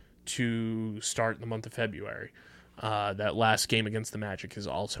road to start the month of February. That last game against the Magic is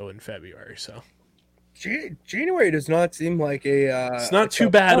also in February, so January does not seem like it's not too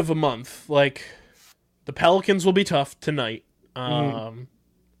bad of a month. Like, the Pelicans will be tough tonight. I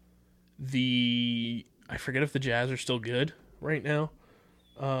forget if the Jazz are still good right now.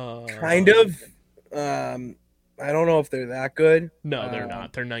 Kind of. I don't know if they're that good. No, they're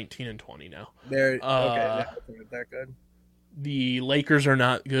not. They're 19-20 now. They're okay. They're that good. The Lakers are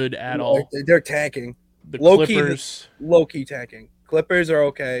not good at all. They're tanking. The Clippers, Clippers, low-key tanking. Clippers are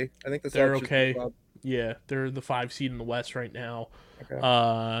okay. I think they're Celtics okay. are up. Yeah, they're the 5 seed in the West right now.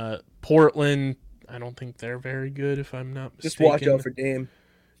 Okay. Portland, I don't think they're very good, if I'm not mistaken. Just watch out for Dame.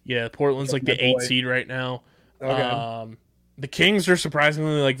 Yeah, Portland's like the my boy. 8 seed right now. Okay. The Kings are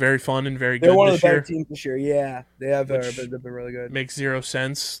surprisingly like very fun and very They're good one of this the better year. teams this year. Yeah, they have. Which They've been really good. Makes zero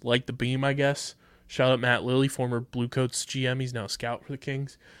sense. Like the Beam, I guess. Shout out Matt Lilley, former Blue Coats GM. He's now a scout for the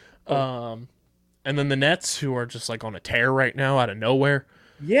Kings. And then the Nets, who are just like on a tear right now out of nowhere.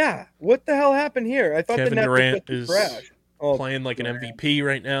 Yeah, what the hell happened here? I thought Kevin the Nets Durant were is trash. playing like an MVP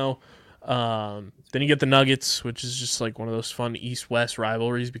right now. Then you get the Nuggets, which is just like one of those fun East-West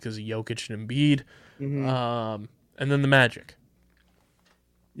rivalries because of Jokic and Embiid. Mhm. And then the Magic.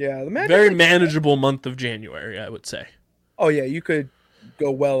 Yeah, the Magic. Very manageable month of January, I would say. Oh yeah, you could go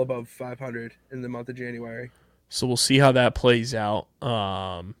well above 500 in the month of January. So we'll see how that plays out.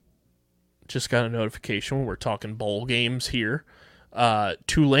 Just got a notification when we're talking bowl games here.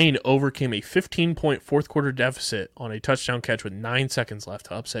 Tulane overcame a 15-point fourth-quarter deficit on a touchdown catch with 9 seconds left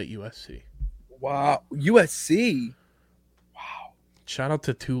to upset USC. Wow, USC. Shout out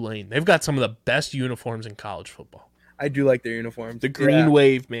to Tulane. They've got some of the best uniforms in college football. I do like their uniforms. The green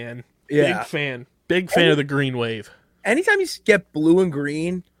wave, man. Yeah. Big fan of the green wave. Anytime you get blue and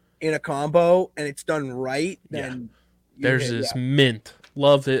green in a combo and it's done right, then There's this mint.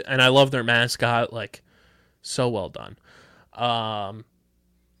 Love it, and I love their mascot. Like, so well done.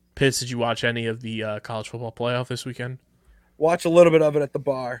 Piss, did you watch any of the college football playoff this weekend? Watch a little bit of it at the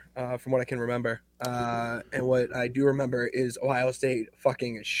bar, from what I can remember. And what I do remember is Ohio State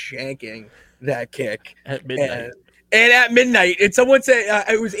fucking shanking that kick At midnight. And at midnight, and someone said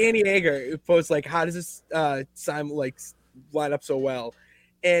it was Andy Hager who posted like, "How does this line up so well?"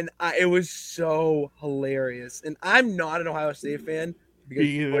 And it was so hilarious. And I'm not an Ohio State fan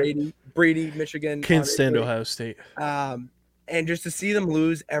because Brady, Michigan, Can't stand obviously. Ohio State. And just to see them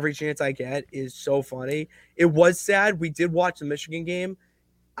lose every chance I get is so funny. It was sad. We did watch the Michigan game.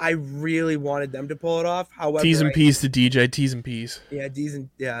 I really wanted them to pull it off. However, T's and P's to DJ. T's and P's. Yeah,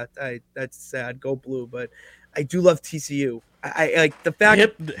 that's sad. Go blue, but I do love TCU. I like the fact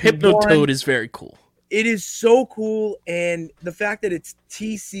Hypnotoad is very cool. It is so cool, and the fact that it's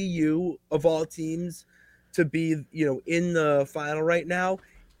TCU of all teams to be, in the final right now,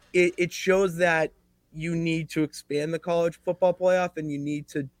 it shows that you need to expand the college football playoff, and you need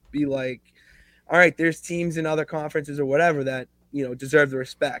to be like, all right, there's teams in other conferences or whatever that, deserve the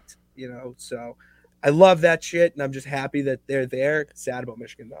respect, So I love that shit, and I'm just happy that they're there. Sad about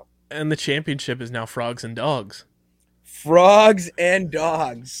Michigan, though. And the championship is now Frogs and Dogs. Frogs and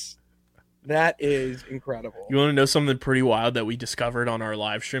Dogs. That is incredible. You want to know something pretty wild that we discovered on our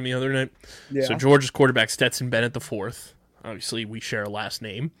live stream the other night? Yeah. So Georgia's quarterback Stetson Bennett IV. Obviously, we share a last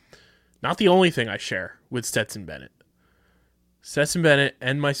name. Not the only thing I share with Stetson Bennett. Stetson Bennett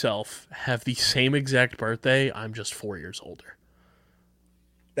and myself have the same exact birthday. I'm just 4 years older.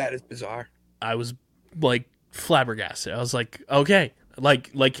 That is bizarre. I was like flabbergasted. I was like, okay,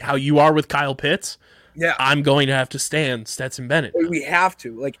 like how you are with Kyle Pitts. Yeah. I'm going to have to stand Stetson Bennett. We have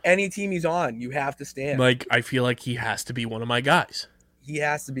to. Like, any team he's on, you have to stand. Like, I feel like he has to be one of my guys. He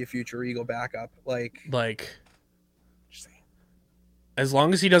has to be a future Eagle backup. Like, as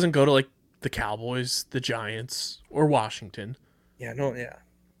long as he doesn't go to, like, the Cowboys, the Giants, or Washington. Yeah.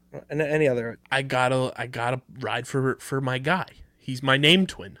 And any other. I gotta ride for my guy. He's my name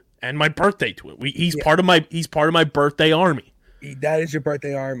twin and my birthday twin. He's part of my birthday army. That is your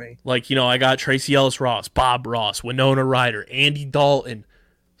birthday army. Like, I got Tracy Ellis Ross, Bob Ross, Winona Ryder, Andy Dalton.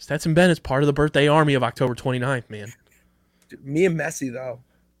 Stetson Bennett's part of the birthday army of October 29th, man. Dude, me and Messi, though.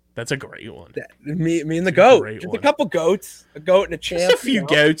 That's a great one. Me and the goat. Great Just one. a couple goats. A goat and a champ. Just a few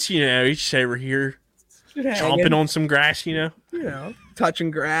goats, each over here chomping on some grass, touching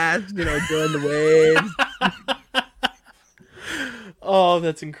grass, doing the waves. Oh,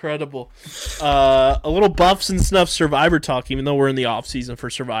 that's incredible. A little Buffs and Snuff Survivor talk, even though we're in the off season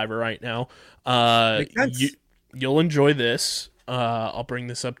for Survivor right now. You'll enjoy this. I'll bring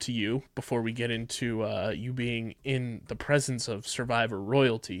this up to you before we get into you being in the presence of Survivor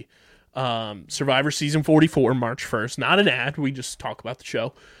royalty. Survivor Season 44, March 1st. Not an ad. We just talk about the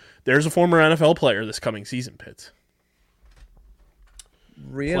show. There's a former NFL player this coming season, Pitts.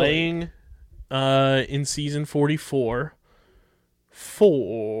 Really? Playing in Season 44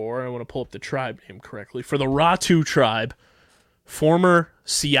 I want to pull up the tribe name correctly, for the Ratu tribe, former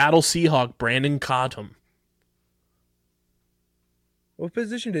Seattle Seahawk Brandon Cottom. What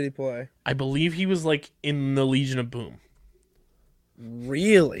position did he play? I believe he was like in the Legion of Boom.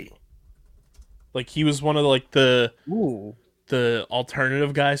 Really? Like he was one of like the Ooh. the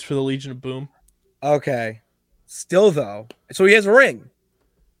alternative guys for the Legion of Boom. Okay. Still though. So he has a ring.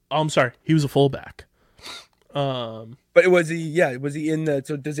 Oh, I'm sorry. He was a fullback. But was he in the,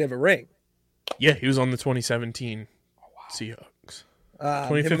 so does he have a ring? Yeah, he was on the 2017 Seahawks.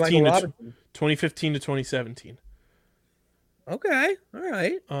 Him and Michael Robinson. 2015 to 2017. Okay. All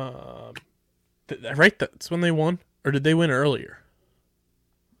right. Right, that's when they won? Or did they win earlier?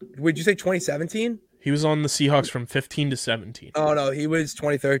 Would you say 2017? He was on the Seahawks from 15 to 17. Oh, no. He was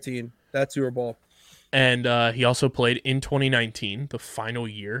 2013. That's Super Bowl. And he also played in 2019, the final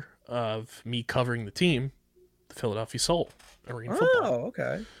year of me covering the team, the Philadelphia Soul, Arena Football. Oh,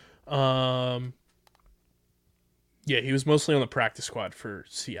 okay. Yeah, he was mostly on the practice squad for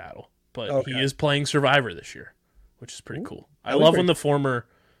Seattle, but Okay. he is playing Survivor this year, which is pretty cool. I that was love pretty when the former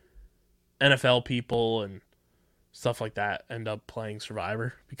NFL people and stuff like that end up playing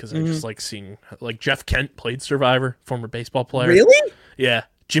Survivor, because I just like seeing, like, Jeff Kent played Survivor, former baseball player. Really? Yeah.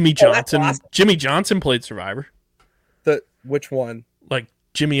 Jimmy Oh, that's Johnson. awesome. Jimmy Johnson played Survivor. Which one? Like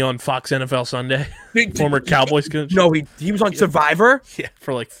Jimmy on Fox NFL Sunday, former Cowboys coach. No, he was on Survivor. Yeah,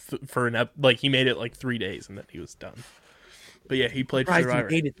 for like he made it like 3 days and then he was done. But yeah, he played for Surprised Survivor.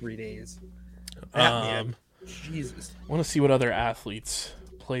 he made it 3 days. Jesus. I want to see what other athletes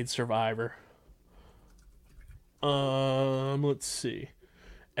played Survivor. Let's see.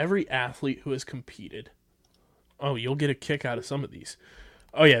 Every athlete who has competed. Oh, you'll get a kick out of some of these.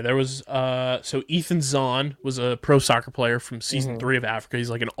 Oh yeah, there was so Ethan Zahn was a pro soccer player from season 3 of Africa. He's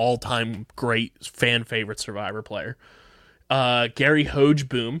like an all-time great fan favorite Survivor player. Gary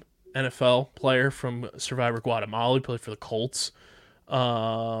Hogeboom, NFL player from Survivor Guatemala, he played for the Colts.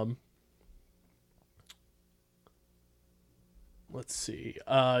 Let's see.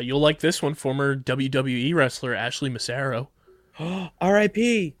 You'll like this one. Former WWE wrestler Ashley Massaro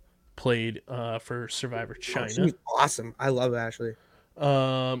R.I.P. played for Survivor She China. was awesome. I love Ashley.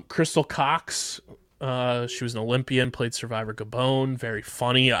 Crystal Cox, she was an Olympian, played Survivor Gabon. Very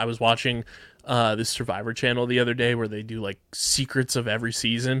funny. I was watching this Survivor channel the other day where they do like secrets of every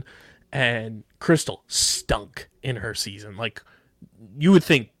season, and Crystal stunk in her season. Like, you would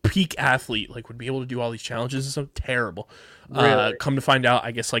think peak athlete like would be able to do all these challenges and stuff. Terrible. Really? Come to find out,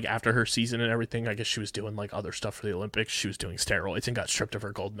 I guess like after her season and everything, I guess she was doing like other stuff for the Olympics. She was doing steroids and got stripped of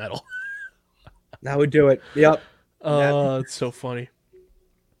her gold medal. That would do it. Yep. It's so funny.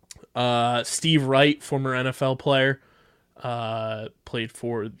 Steve Wright, former NFL player, played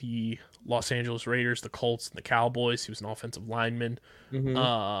for the Los Angeles Raiders, the Colts, and the Cowboys. He was an offensive lineman.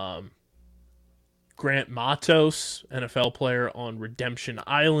 Grant Matos, NFL player on Redemption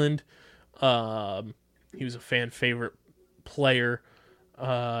Island. He was a fan favorite player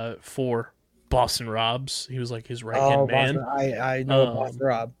for Boston Robs. He was like his right-hand man. I know Boston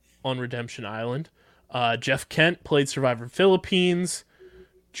Rob. On Redemption Island. Jeff Kent played Survivor Philippines.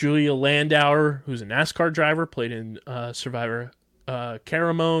 Julia Landauer, who's a NASCAR driver, played in Survivor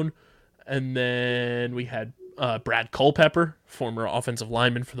Caramone. And then we had Brad Culpepper, former offensive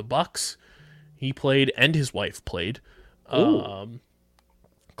lineman for the Bucks. He played, and his wife played.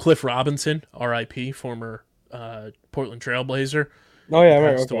 Cliff Robinson, R.I.P., former Portland Trailblazer. Oh yeah,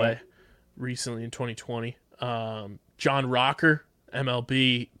 right. Passed Okay. away recently in 2020. John Rocker,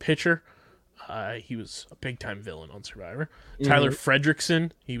 MLB pitcher. He was a big-time villain on Survivor. Tyler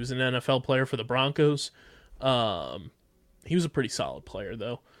Fredrickson, he was an NFL player for the Broncos. He was a pretty solid player,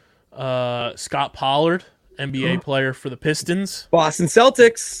 though. Scott Pollard, NBA player for the Pistons. Boston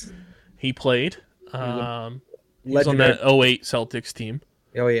Celtics. He played. He was on Legendary. that 08 Celtics team.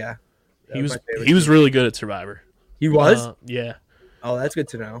 Oh yeah. That He was my favorite he was team. really good at Survivor. He was. Yeah. Oh, that's good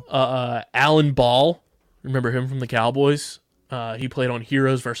to know. Alan Ball, remember him from the Cowboys? He played on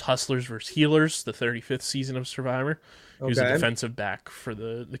Heroes vs. Hustlers vs. Healers, the 35th season of Survivor. He was a Okay. defensive back for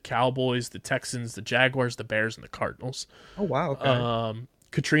the Cowboys, the Texans, the Jaguars, the Bears, and the Cardinals. Oh wow. Okay.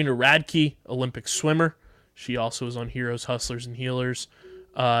 Katrina Radke, Olympic swimmer. She also was on Heroes, Hustlers, and Healers.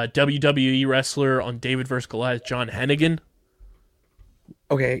 WWE wrestler on David vs. Goliath, John Hennigan.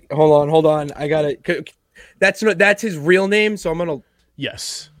 Okay, hold on. I got it. That's his real name, so I'm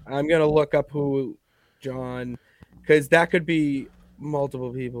Yes. gonna look up who John, because that could be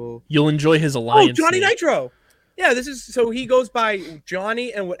multiple people. You'll enjoy his Oh, alliance. Johnny name. Nitro. Yeah, this is so he goes by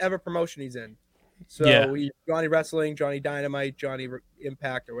Johnny and whatever promotion he's in. So Yeah. he's Johnny Wrestling, Johnny Dynamite, Johnny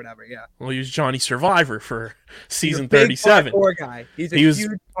Impact, or whatever. Yeah, Well, he was Johnny Survivor for he's season a big 37. parkour guy. He's a He was-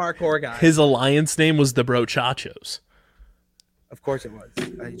 huge parkour guy. His alliance name was the Brochachos. Of course it was.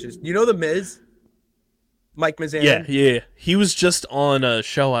 The Miz, Mike Mizan. Yeah. He was just on a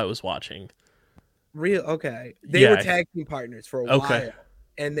show I was watching. Real okay. They Yeah. were tag team partners for a Okay. while,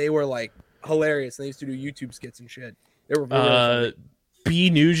 and they were like hilarious. They used to do YouTube skits and shit. They were really funny. B.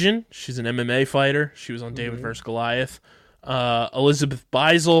 Nugent, she's an MMA fighter. She was on David vs. Goliath. Elizabeth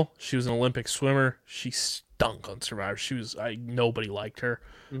Beisel, she was an Olympic swimmer. She stunk on Survivor. Nobody liked her.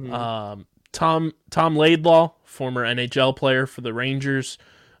 Tom Laidlaw, former NHL player for the Rangers,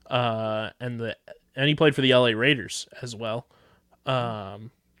 and he played for the LA Raiders as well.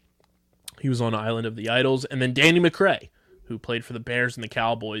 He was on Island of the Idols, and then Danny McRae, who played for the Bears and the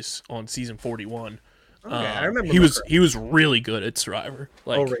Cowboys on season 41. Okay, I remember. He was McRae. he was really good at Survivor.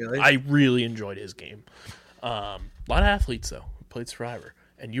 Like, Oh, really? I really enjoyed his game. A lot of athletes though who played Survivor,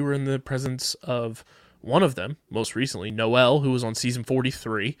 and you were in the presence of one of them most recently, Noel, who was on season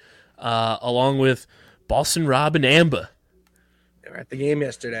 43, along with Boston Rob and Amba. They were at the game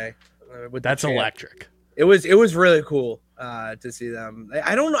yesterday. With the That's champ. electric. It was really cool to see them.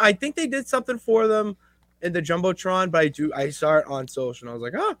 I don't know. I think they did something for them in the jumbotron, but I saw it on social, and I was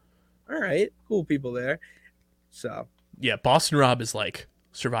like, oh, all right, cool people there. So Yeah, Boston Rob is like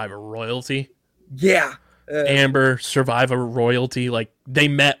Survivor royalty. yeah, Amber, Survivor royalty. Like, they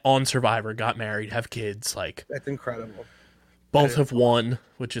met on Survivor, got married, have kids. Like, that's incredible. both have won,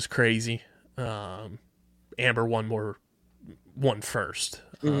 which is crazy. Amber won first.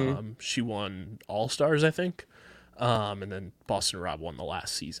 She won All Stars, I think. And then Boston Rob won the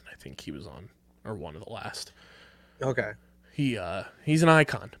last season. I think he was on, or one of the last. Okay. He's an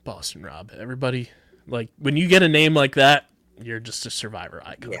icon, Boston Rob. Everybody, like, when you get a name like that, you're just a Survivor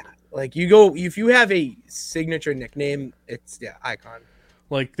icon. Yeah. Like, you go, if you have a signature nickname, it's, icon.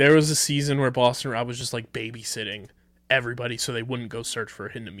 Like, there was a season where Boston Rob was just, like, babysitting everybody so they wouldn't go search for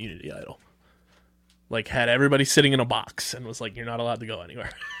a hidden immunity idol. Like, had everybody sitting in a box and was like, you're not allowed to go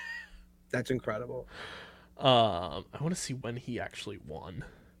anywhere. That's incredible. I want to see when he actually won.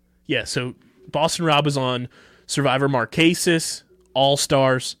 Yeah, so Boston Rob was on Survivor Marquesas, All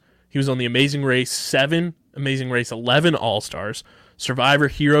Stars. He was on the Amazing Race 7, Amazing Race 11 All Stars, Survivor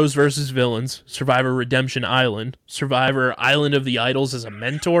Heroes versus Villains, Survivor Redemption Island, Survivor Island of the Idols as a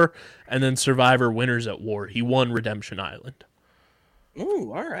mentor, and then Survivor Winners at War. He won Redemption Island.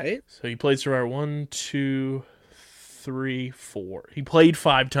 Ooh, all right. So he played Survivor 1, 2, 3, 4. He played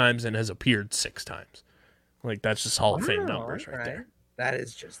 5 times and has appeared 6 times. Like, that's just Hall of Fame numbers right there. That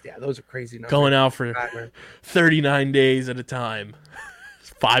is just, those are crazy numbers. Going out for 39 days at a time.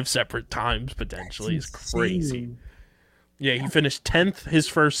 5 separate times, potentially. Is crazy. Yeah, he finished 10th his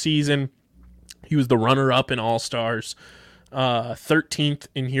first season. He was the runner-up in All-Stars. 13th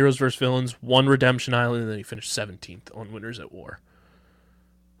in Heroes vs. Villains, won Redemption Island, and then he finished 17th on Winners at War,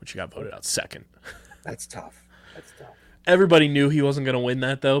 which he got voted out second. That's tough. Everybody knew he wasn't going to win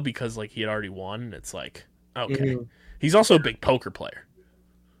that, though, because like he had already won. And it's like, okay. He's also a big poker player.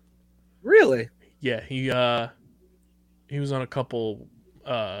 Really? Yeah, he was on a couple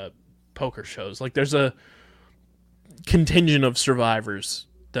poker shows. Like, there's a contingent of survivors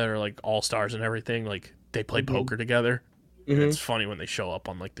that are like all-stars and everything. Like, they play poker together. And it's funny when they show up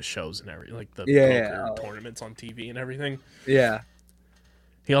on like the shows and everything, like the poker tournaments on TV and everything. Yeah.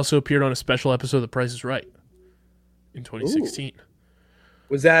 He also appeared on a special episode of The Price is Right in 2016. Ooh.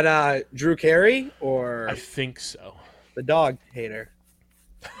 Was that Drew Carey or I think so. The dog hater?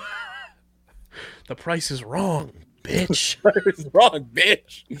 The price is wrong, bitch. It's wrong,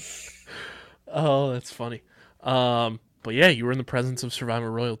 bitch. Oh, that's funny. But yeah, you were in the presence of Survivor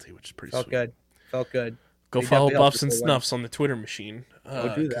royalty, which is pretty Felt sweet. good. Felt good. Go They follow definitely helped Buffs and us a lot. Snuffs on the Twitter machine.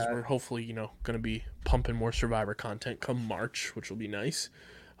 Go do Because that. we're hopefully, going to be pumping more Survivor content come March, which will be nice.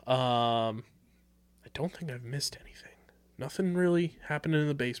 I don't think I've missed anything. Nothing really happening in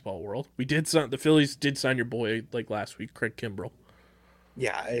the baseball world. The Phillies did sign your boy like last week, Craig Kimbrell.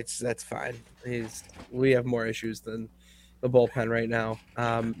 Yeah, that's fine. We have more issues than the bullpen right now.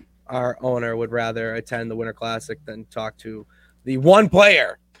 Our owner would rather attend the Winter Classic than talk to the one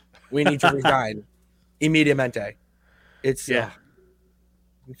player we need to resign immediatamente. It's Craig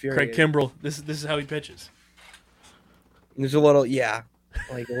infuriating. Kimbrell. This is how he pitches. There's a little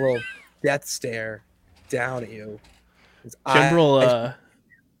like a little death stare down at you. His Kimbrell,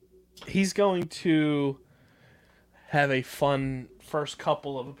 he's going to have a fun first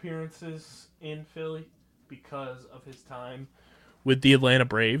couple of appearances in Philly because of his time with the Atlanta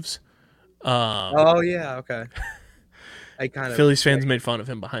Braves. Okay. I kind of Phillies fans made fun of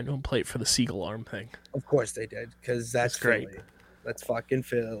him behind home plate for the Seagull arm thing. Of course they did, because that's great. Philly. That's fucking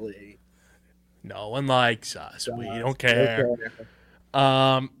Philly. No one likes us. We Don't don't care.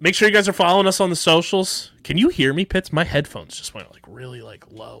 Make sure you guys are following us on the socials. Can you hear me, Pitts? My headphones just went like really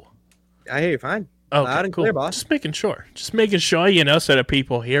low. I hear you fine. Oh, Loud and cool. clear, boss. Just making sure, so that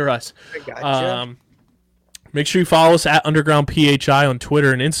people hear us. I gotcha. Make sure you follow us at Underground PHI on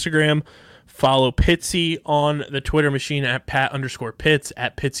Twitter and Instagram. Follow Pitsy on the Twitter machine at Pat_Pitts,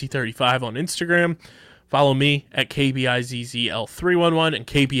 at Pitsy35 on Instagram. Follow me at KBIZZL311 and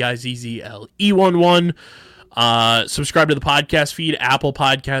KBIZZLE11. Subscribe to the podcast feed, Apple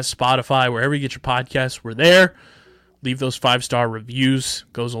Podcasts, Spotify, wherever you get your podcasts, we're there. Leave those 5-star reviews.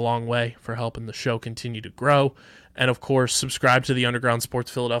 Goes a long way for helping the show continue to grow. And, of course, subscribe to the Underground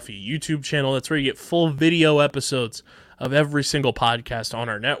Sports Philadelphia YouTube channel. That's where you get full video episodes of every single podcast on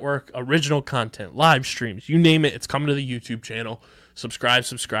our network. Original content, live streams, you name it, it's coming to the YouTube channel. Subscribe.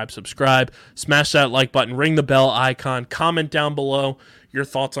 Smash that like button. Ring the bell icon. Comment down below your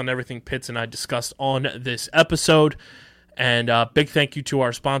thoughts on everything Pitts and I discussed on this episode. And big thank you to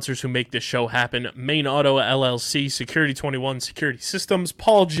our sponsors who make this show happen. Main Auto LLC, Security 21 Security Systems,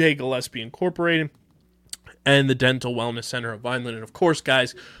 Paul J. Gillespie Incorporated, and the Dental Wellness Center of Vineland. And, of course,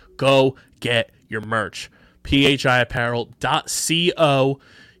 guys, go get your merch. phiapparel.co.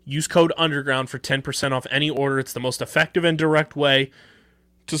 Use code UNDERGROUND for 10% off any order. It's the most effective and direct way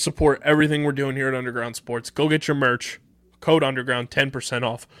to support everything we're doing here at Underground Sports. Go get your merch. Code UNDERGROUND, 10%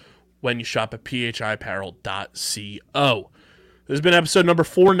 off when you shop at phiapparel.co. This has been episode number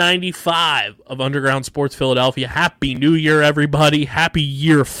 495 of Underground Sports Philadelphia. Happy New Year, everybody. Happy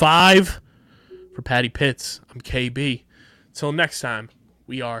Year 5. For Patty Pitts, I'm KB. Until next time,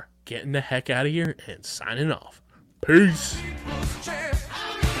 we are getting the heck out of here and signing off. Peace.